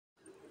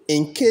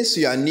In case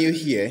you are new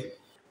here,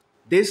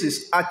 this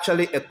is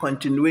actually a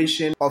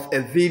continuation of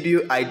a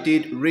video I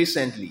did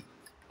recently.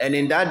 And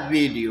in that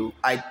video,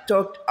 I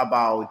talked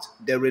about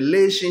the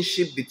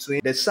relationship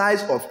between the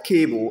size of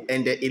cable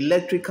and the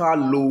electrical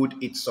load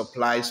it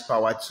supplies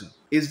power to.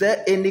 Is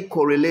there any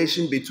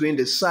correlation between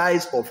the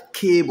size of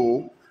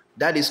cable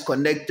that is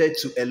connected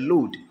to a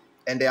load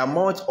and the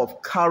amount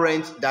of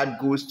current that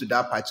goes to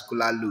that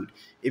particular load?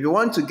 If you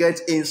want to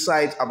get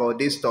insight about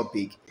this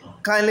topic,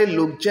 kindly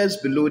look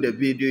just below the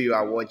video you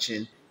are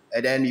watching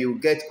and then you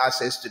get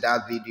access to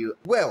that video.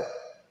 Well,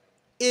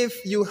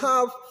 if you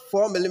have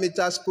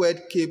 4mm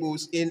squared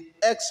cables in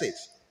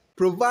excess,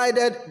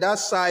 provided that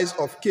size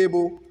of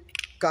cable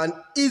can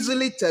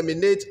easily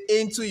terminate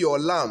into your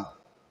lamp,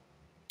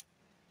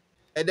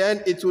 and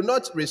then it will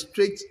not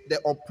restrict the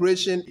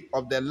operation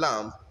of the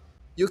lamp,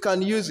 you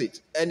can use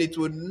it and it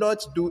will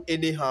not do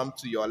any harm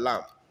to your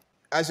lamp.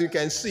 As you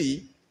can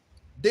see,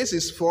 this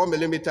is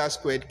 4mm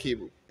squared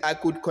cable. I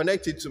could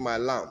connect it to my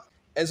lamp.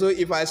 And so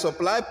if I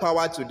supply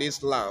power to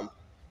this lamp,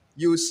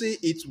 you see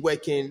it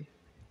working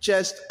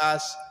just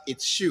as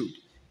it should.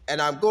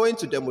 And I'm going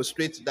to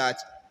demonstrate that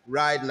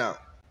right now.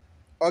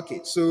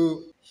 Okay,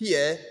 so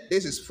here,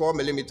 this is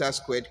 4mm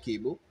squared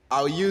cable.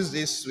 I'll use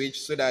this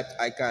switch so that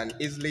I can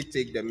easily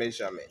take the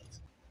measurement.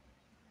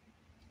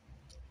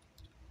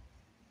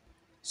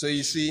 So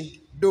you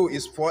see, though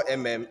it's 4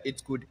 mm,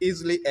 it could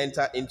easily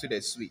enter into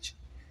the switch.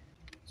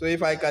 So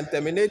if I can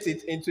terminate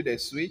it into the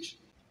switch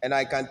and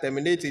I can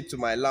terminate it to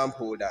my lamp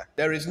holder,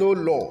 there is no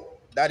law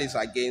that is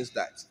against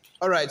that.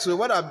 All right, so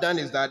what I've done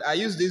is that I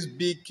use this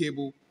big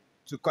cable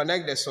to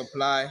connect the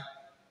supply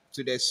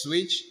to the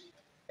switch,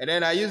 and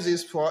then I use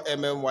this 4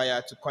 mm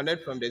wire to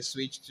connect from the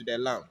switch to the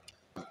lamp.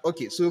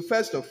 Okay, so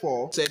first of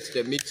all, set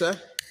the meter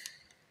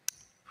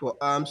for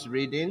amps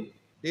reading.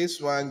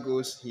 This one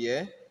goes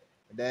here,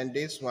 then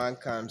this one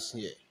comes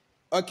here.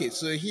 Okay,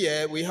 so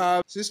here we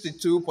have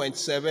 62.7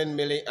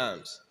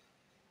 milliamps.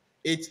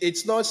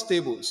 It's not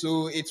stable,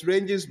 so it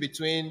ranges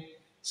between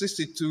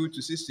 62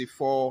 to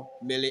 64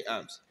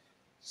 milliamps.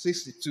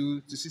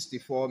 62 to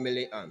 64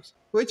 milliamps,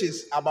 which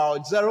is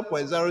about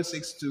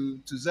 0.062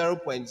 to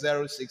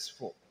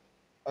 0.064.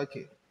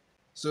 Okay,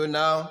 so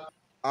now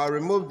I'll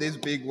remove these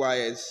big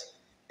wires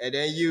and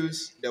then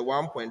use the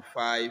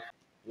 1.5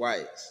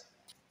 wires.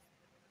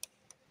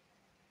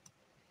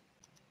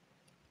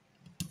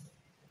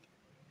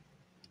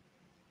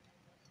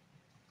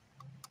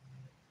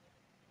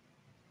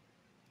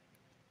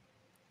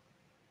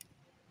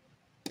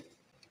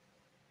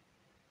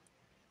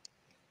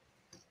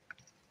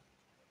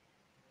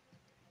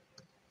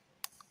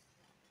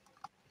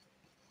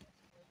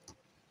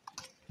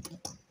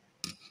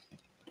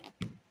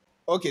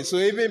 Okay, so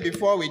even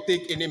before we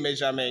take any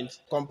measurement,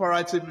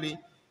 comparatively,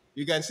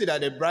 you can see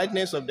that the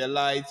brightness of the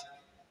light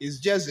is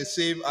just the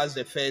same as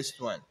the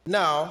first one.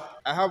 Now,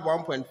 I have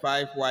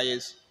 1.5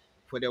 wires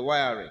for the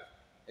wiring.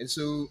 And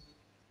so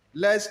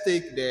let's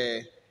take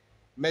the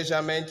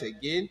measurement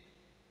again,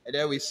 and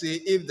then we see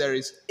if there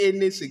is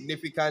any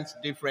significant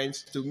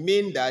difference to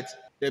mean that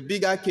the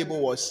bigger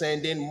cable was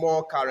sending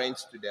more current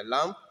to the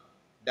lamp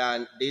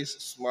than this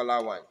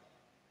smaller one.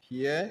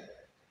 Here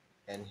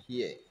and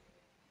here.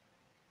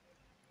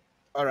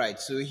 All right,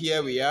 so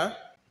here we are,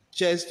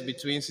 just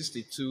between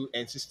 62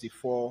 and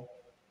 64,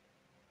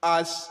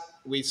 as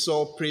we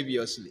saw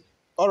previously.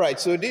 All right,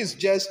 so this is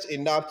just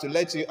enough to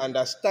let you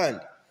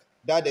understand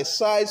that the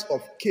size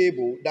of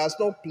cable does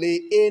not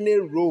play any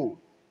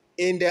role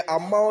in the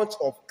amount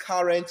of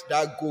current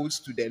that goes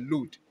to the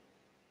load.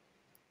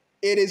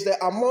 It is the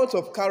amount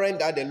of current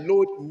that the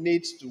load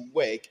needs to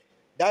work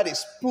that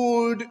is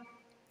pulled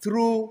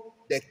through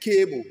the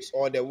cables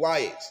or the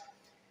wires.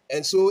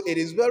 And so it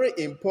is very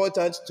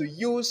important to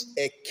use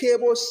a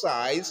cable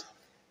size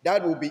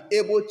that will be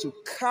able to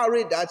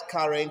carry that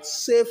current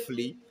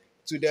safely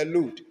to the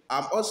load.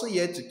 I'm also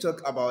here to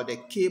talk about the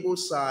cable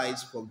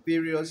size for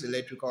various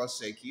electrical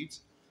circuits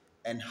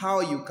and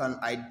how you can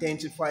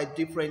identify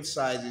different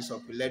sizes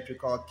of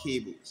electrical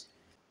cables.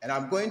 And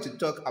I'm going to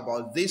talk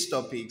about these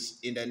topics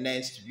in the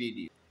next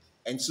video.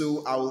 And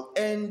so I will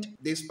end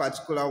this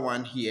particular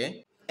one here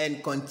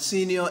and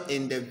continue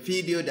in the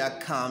video that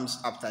comes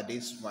after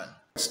this one.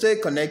 Stay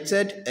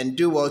connected and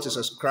do well to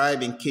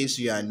subscribe in case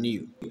you are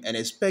new, and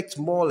expect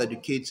more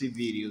educative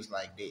videos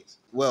like this.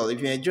 Well, if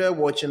you enjoy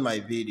watching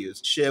my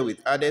videos, share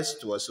with others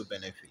to also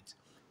benefit.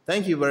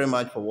 Thank you very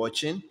much for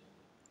watching.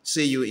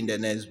 See you in the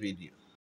next video.